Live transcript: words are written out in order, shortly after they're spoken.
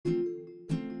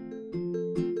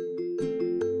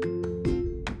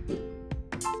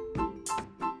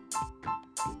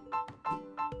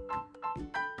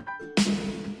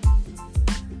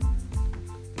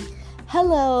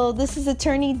Hello, this is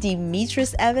attorney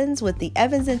Demetris Evans with the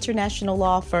Evans International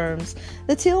Law Firms,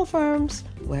 the Teal Firms,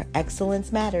 where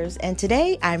excellence matters. And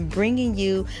today I'm bringing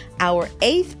you our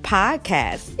 8th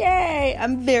podcast. Yay!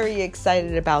 I'm very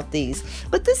excited about these.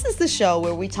 But this is the show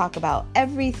where we talk about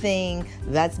everything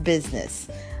that's business,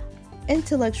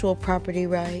 intellectual property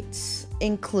rights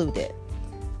included.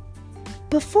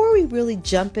 Before we really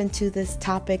jump into this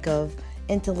topic of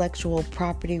intellectual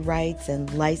property rights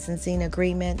and licensing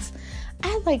agreements,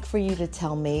 I'd like for you to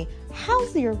tell me,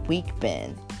 how's your week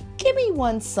been? Give me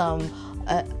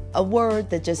a word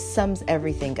that just sums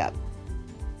everything up.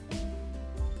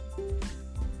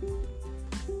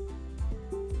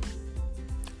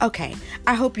 Okay,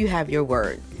 I hope you have your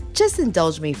word. Just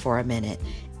indulge me for a minute.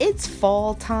 It's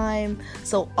fall time,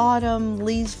 so autumn,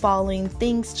 leaves falling,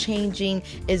 things changing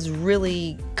is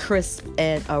really crisp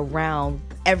and around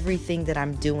everything that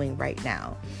I'm doing right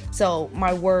now. So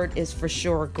my word is for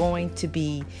sure going to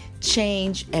be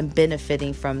change and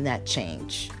benefiting from that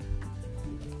change.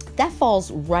 That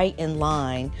falls right in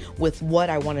line with what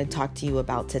I want to talk to you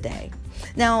about today.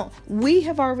 Now, we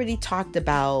have already talked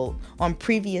about on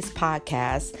previous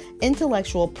podcasts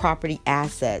intellectual property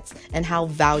assets and how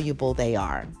valuable they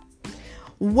are.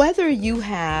 Whether you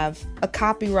have a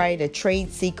copyright, a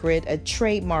trade secret, a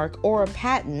trademark, or a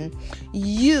patent,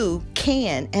 you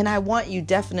can, and I want you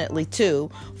definitely to,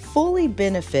 fully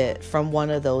benefit from one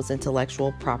of those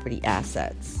intellectual property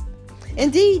assets.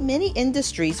 Indeed, many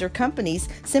industries or companies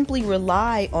simply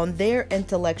rely on their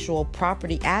intellectual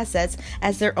property assets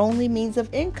as their only means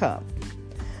of income.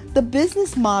 The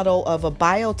business model of a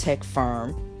biotech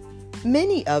firm,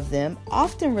 many of them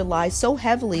often rely so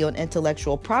heavily on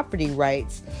intellectual property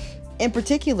rights, in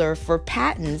particular for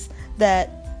patents, that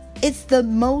it's the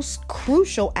most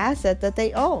crucial asset that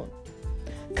they own.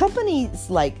 Companies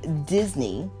like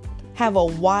Disney have a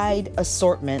wide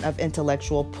assortment of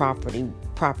intellectual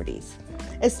properties,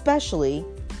 especially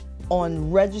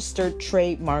on registered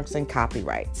trademarks and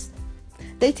copyrights.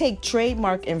 They take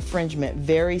trademark infringement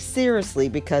very seriously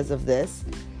because of this,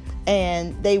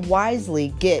 and they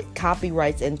wisely get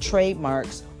copyrights and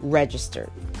trademarks registered.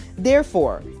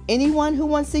 Therefore, anyone who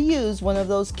wants to use one of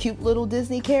those cute little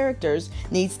Disney characters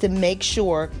needs to make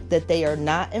sure that they are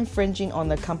not infringing on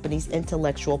the company's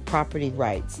intellectual property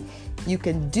rights. You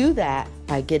can do that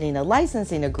by getting a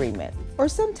licensing agreement or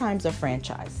sometimes a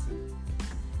franchise.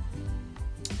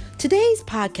 Today's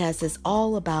podcast is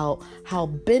all about how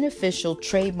beneficial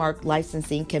trademark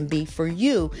licensing can be for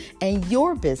you and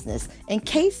your business in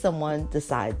case someone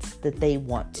decides that they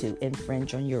want to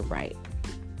infringe on your right.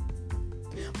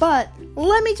 But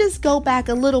let me just go back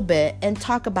a little bit and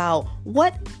talk about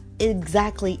what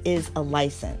exactly is a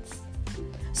license.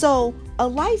 So, a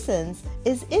license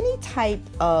is any type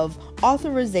of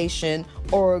authorization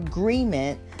or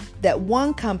agreement that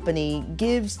one company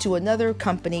gives to another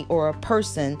company or a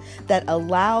person that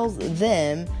allows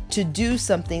them to do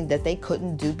something that they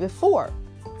couldn't do before.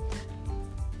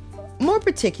 More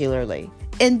particularly,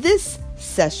 in this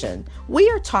session, we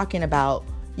are talking about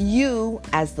you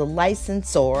as the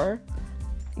licensor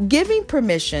giving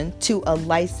permission to a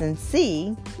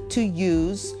licensee to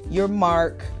use your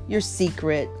mark, your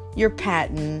secret, your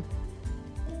patent,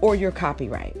 or your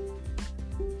copyright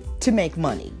to make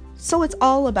money. So it's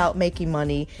all about making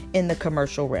money in the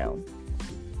commercial realm.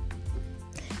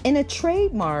 In a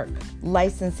trademark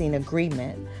licensing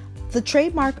agreement, the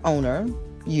trademark owner,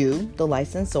 you, the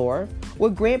licensor,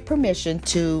 will grant permission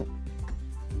to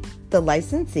the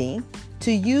licensee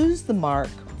to use the mark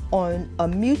on a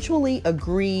mutually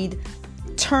agreed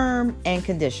term and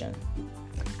condition.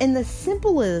 In the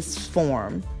simplest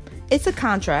form, it's a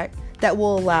contract that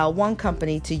will allow one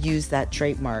company to use that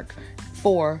trademark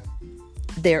for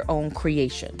their own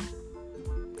creation.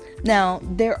 Now,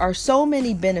 there are so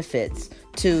many benefits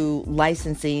to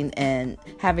licensing and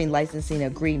having licensing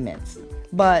agreements,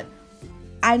 but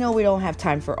I know we don't have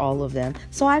time for all of them,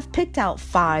 so I've picked out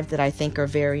 5 that I think are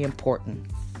very important.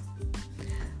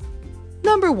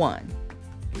 Number 1,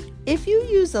 if you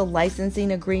use a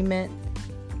licensing agreement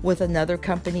with another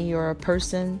company or a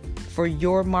person for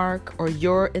your mark or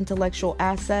your intellectual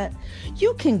asset,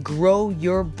 you can grow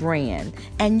your brand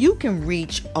and you can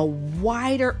reach a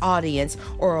wider audience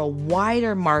or a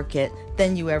wider market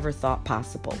than you ever thought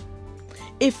possible.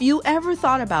 If you ever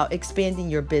thought about expanding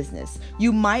your business,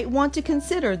 you might want to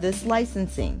consider this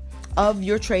licensing of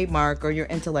your trademark or your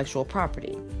intellectual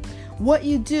property. What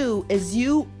you do is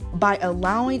by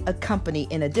allowing a company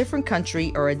in a different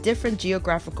country or a different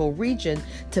geographical region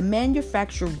to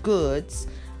manufacture goods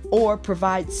or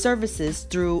provide services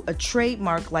through a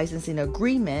trademark licensing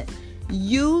agreement,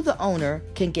 You, the owner,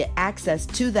 can get access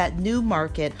to that new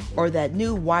market or that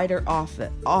new wider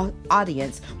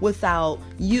audience without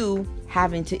you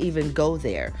having to even go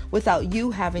there, without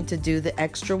you having to do the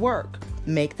extra work,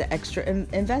 make the extra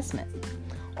investment.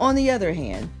 On the other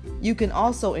hand, you can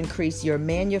also increase your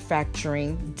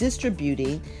manufacturing,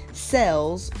 distributing,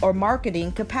 sales, or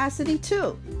marketing capacity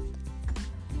too.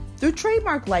 Through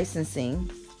trademark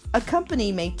licensing, a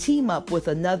company may team up with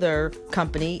another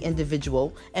company,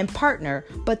 individual, and partner,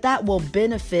 but that will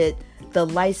benefit the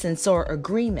licensor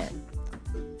agreement.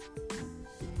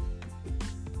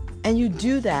 And you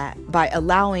do that by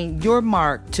allowing your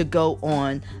mark to go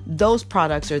on those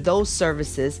products or those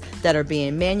services that are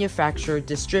being manufactured,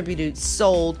 distributed,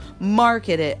 sold,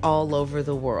 marketed all over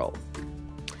the world.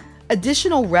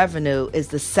 Additional revenue is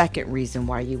the second reason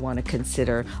why you want to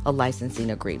consider a licensing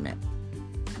agreement.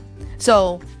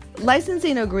 So,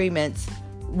 licensing agreements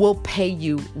will pay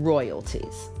you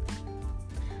royalties.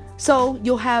 So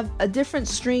you'll have a different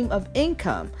stream of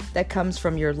income that comes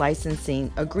from your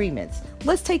licensing agreements.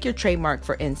 Let's take your trademark,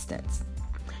 for instance.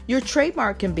 Your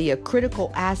trademark can be a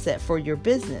critical asset for your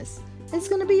business. It's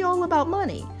going to be all about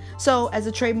money. So as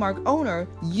a trademark owner,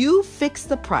 you fix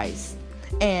the price,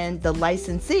 and the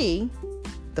licensee,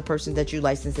 the person that you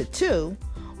license it to,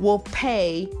 will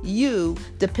pay you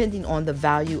depending on the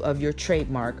value of your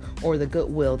trademark or the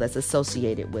goodwill that's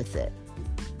associated with it.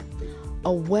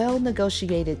 A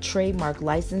well-negotiated trademark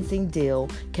licensing deal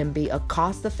can be a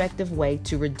cost-effective way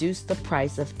to reduce the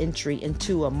price of entry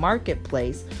into a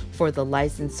marketplace for the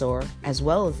licensor as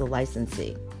well as the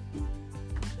licensee.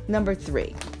 Number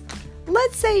 3,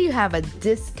 let's say you have a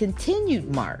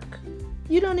discontinued mark.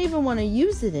 You don't even want to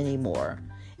use it anymore.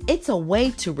 It's a way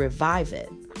to revive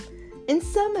it. In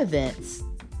some events,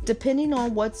 depending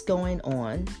on what's going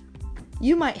on,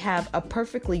 you might have a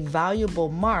perfectly valuable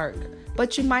mark,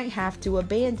 but you might have to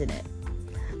abandon it.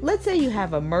 Let's say you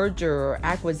have a merger or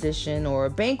acquisition or a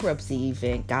bankruptcy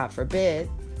event, God forbid,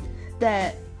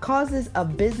 that causes a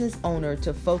business owner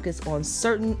to focus on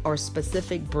certain or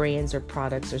specific brands or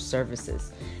products or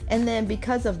services. And then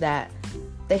because of that,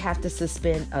 they have to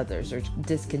suspend others or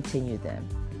discontinue them.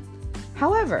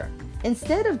 However,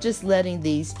 instead of just letting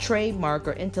these trademark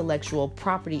or intellectual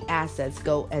property assets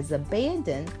go as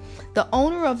abandoned, the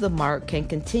owner of the mark can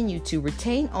continue to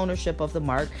retain ownership of the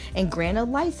mark and grant a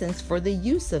license for the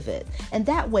use of it. And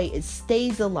that way it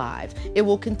stays alive. It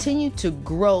will continue to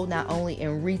grow not only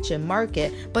in reach and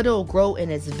market, but it will grow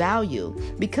in its value,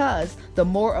 because the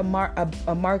more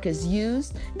a mark is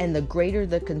used and the greater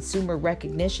the consumer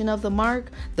recognition of the mark,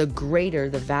 the greater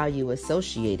the value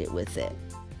associated with it.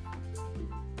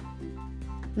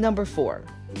 Number 4,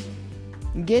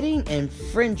 getting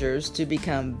infringers to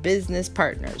become business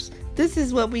partners. This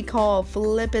is what we call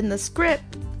flipping the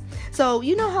script. So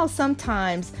you know how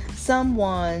sometimes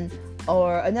someone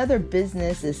or another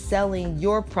business is selling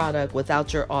your product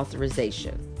without your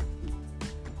authorization.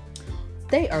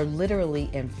 They are literally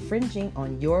infringing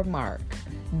on your mark.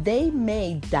 They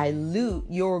may dilute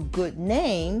your good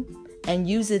name and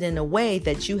use it in a way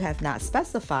that you have not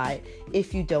specified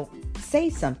if you don't say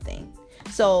something.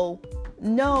 So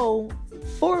know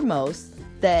foremost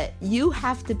that you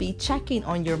have to be checking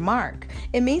on your mark.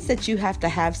 It means that you have to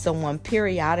have someone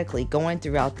periodically going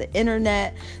throughout the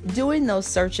internet, doing those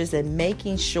searches and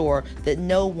making sure that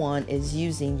no one is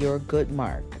using your good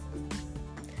mark.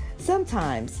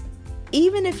 Sometimes,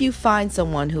 even if you find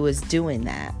someone who is doing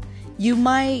that, you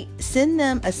might send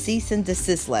them a cease and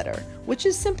desist letter, which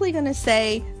is simply going to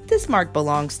say, this mark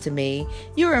belongs to me.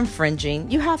 You're infringing.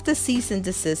 You have to cease and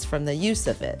desist from the use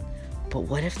of it. But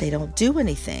what if they don't do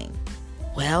anything?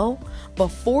 Well,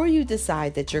 before you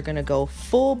decide that you're going to go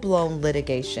full-blown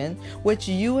litigation, which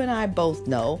you and I both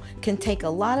know can take a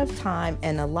lot of time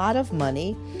and a lot of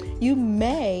money, you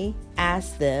may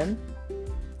ask them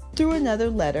through another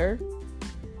letter,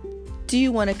 do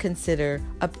you want to consider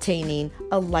obtaining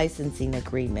a licensing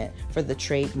agreement for the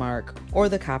trademark or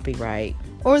the copyright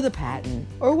or the patent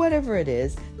or whatever it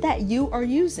is that you are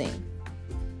using?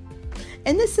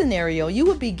 In this scenario, you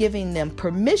would be giving them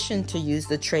permission to use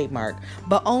the trademark,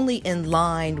 but only in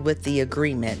line with the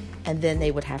agreement, and then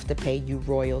they would have to pay you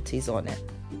royalties on it.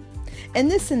 In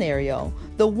this scenario,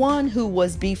 the one who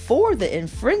was before the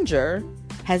infringer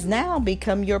has now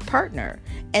become your partner,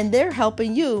 and they're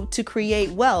helping you to create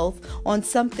wealth on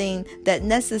something that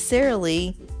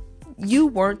necessarily you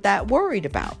weren't that worried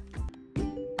about.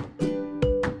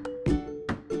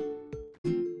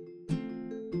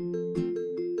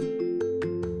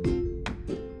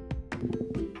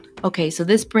 Okay, so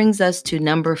this brings us to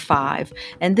number 5,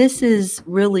 and this is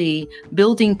really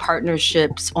building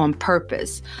partnerships on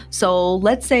purpose. So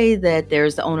let's say that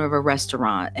there's the owner of a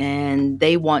restaurant and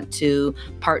they want to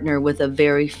partner with a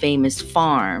very famous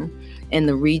farm in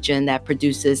the region that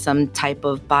produces some type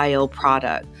of bio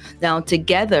product. Now,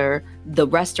 together, the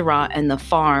restaurant and the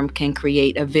farm can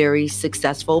create a very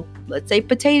successful, let's say,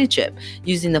 potato chip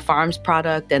using the farm's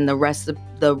product and the rest of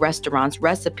the restaurant's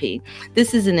recipe.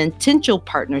 This is an intentional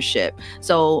partnership.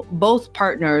 So both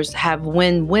partners have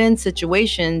win-win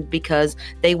situation because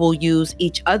they will use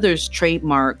each other's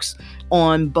trademarks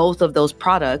on both of those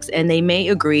products, and they may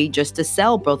agree just to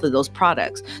sell both of those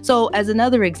products. So as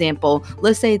another example,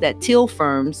 let's say that Teal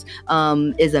Firms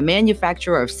is a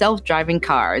manufacturer of self-driving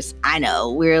cars. I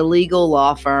know we're a legal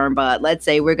law firm, but let's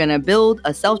say we're going to build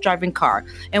a self-driving car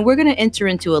and we're going to enter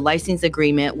into a license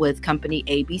agreement with company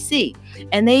ABC,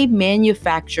 and they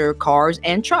manufacture cars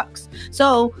and trucks.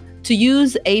 So to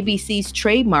use ABC's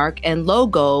trademark and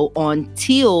logo on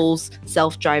Teal's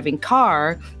self-driving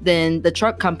car, then the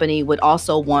truck company would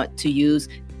also want to use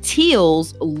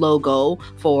Teal's logo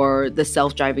for the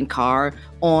self-driving car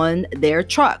on their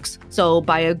trucks. So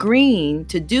by agreeing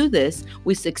to do this,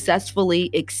 we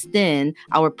successfully extend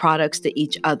our products to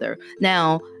each other.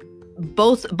 Now,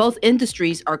 both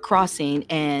industries are crossing,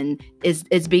 and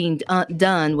it's being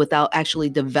done without actually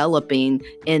developing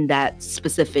in that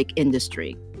specific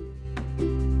industry.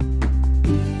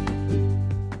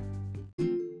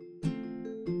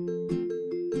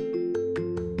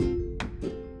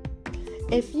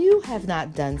 If you have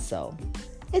not done so,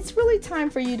 it's really time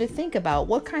for you to think about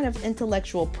what kind of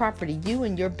intellectual property you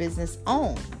and your business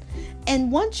own.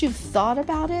 And once you've thought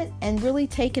about it and really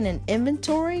taken an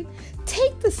inventory,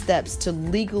 take the steps to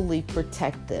legally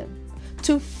protect them,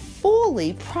 to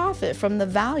fully profit from the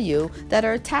value that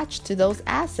are attached to those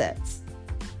assets.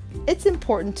 It's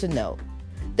important to note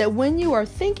that when you are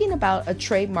thinking about a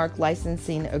trademark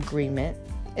licensing agreement,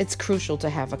 it's crucial to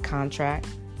have a contract.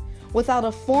 Without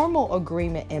a formal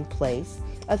agreement in place,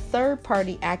 a third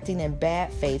party acting in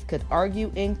bad faith could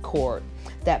argue in court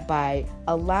that by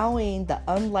allowing the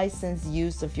unlicensed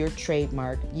use of your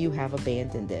trademark, you have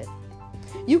abandoned it.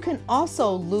 You can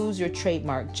also lose your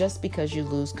trademark just because you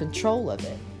lose control of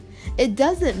it. It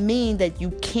doesn't mean that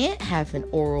you can't have an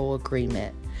oral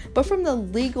agreement, but from the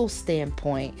legal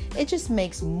standpoint, it just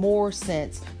makes more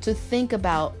sense to think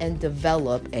about and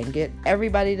develop and get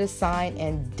everybody to sign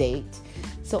and date,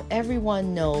 so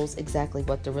everyone knows exactly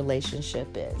what the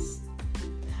relationship is.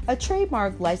 A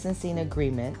trademark licensing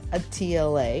agreement, a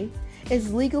TLA,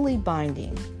 is legally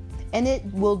binding, and it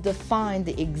will define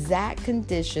the exact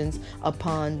conditions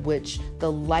upon which the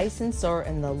licensor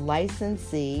and the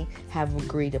licensee have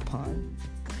agreed upon.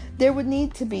 There would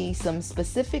need to be some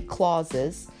specific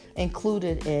clauses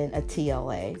included in a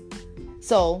TLA,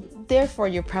 so therefore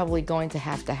you're probably going to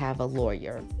have a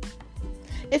lawyer.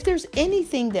 If there's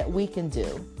anything that we can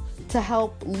do to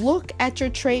help look at your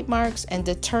trademarks and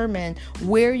determine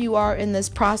where you are in this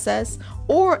process,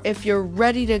 or if you're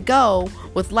ready to go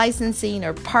with licensing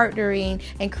or partnering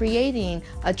and creating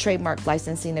a trademark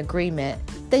licensing agreement,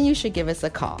 then you should give us a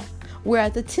call. We're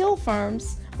at the Teal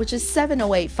Firms, which is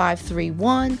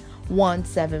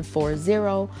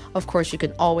 708-531-1740. Of course, you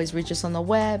can always reach us on the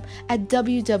web at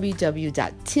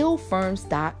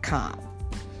www.tealfirms.com.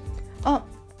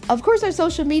 Of course, our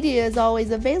social media is always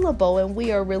available, and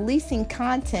we are releasing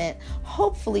content,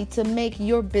 hopefully to make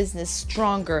your business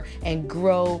stronger and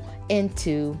grow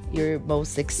into your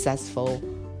most successful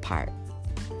part.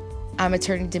 I'm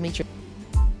attorney Demetria.